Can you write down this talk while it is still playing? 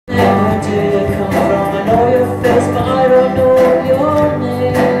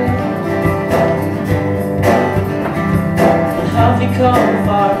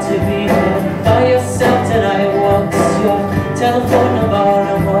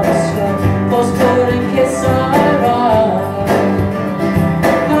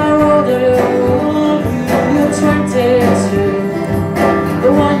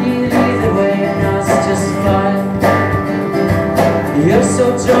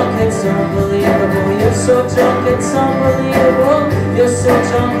drunk, it's unbelievable. You're so drunk, it's unbelievable. You're so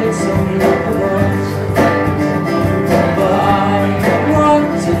drunk, it's unbelievable. But I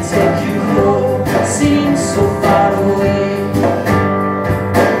want to take you home. Seems so far away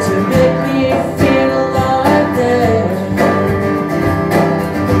to make me feel like that.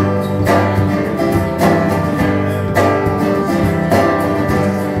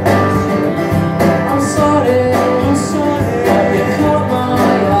 I'm sorry that you caught my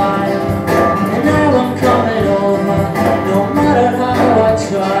eye, and now I'm coming over. No matter how I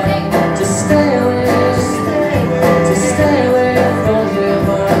try to stay away from you,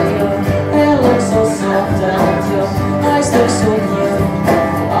 but your hair looks so soft and your eyes look so blue.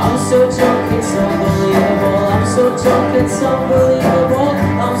 I'm so drunk, it's unbelievable. I'm so drunk, it's unbelievable.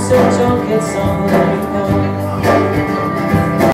 I'm so drunk, it's unbelievable.